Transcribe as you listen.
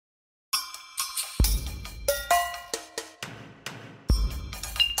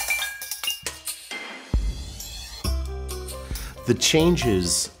The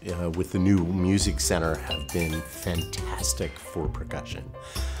changes with the new music center have been fantastic for percussion.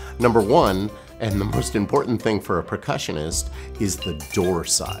 Number one, and the most important thing for a percussionist, is the door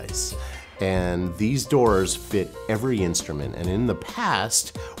size. And these doors fit every instrument. And in the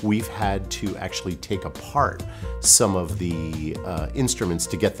past, we've had to actually take apart some of the instruments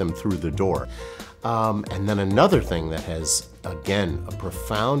to get them through the door. And then another thing that has, again, a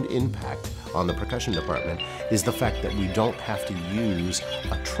profound impact on the percussion department is the fact that we don't have to use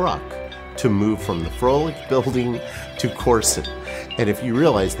a truck to move from the Frohlich building to Corson. And if you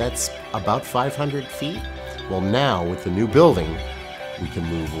realize that's about 500 feet, well now with the new building, we can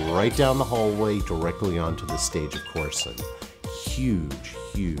move right down the hallway directly onto the stage of Corson. Huge,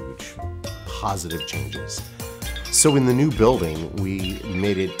 huge positive changes. So in the new building, we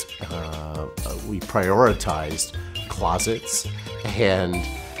made it, we prioritized closets and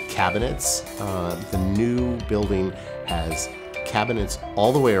cabinets. The new building has cabinets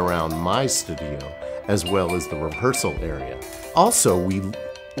all the way around my studio, as well as the rehearsal area. Also, we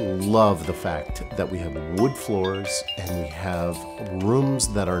love the fact that we have wood floors and we have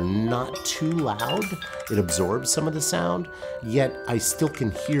rooms that are not too loud. It absorbs some of the sound, yet I still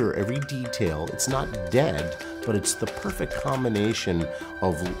can hear every detail. It's not dead, but it's the perfect combination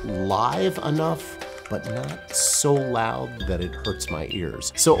of live enough but not so loud that it hurts my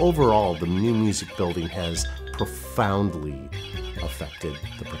ears. So overall, the new music building has profoundly affected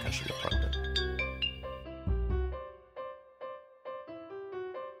the percussion department.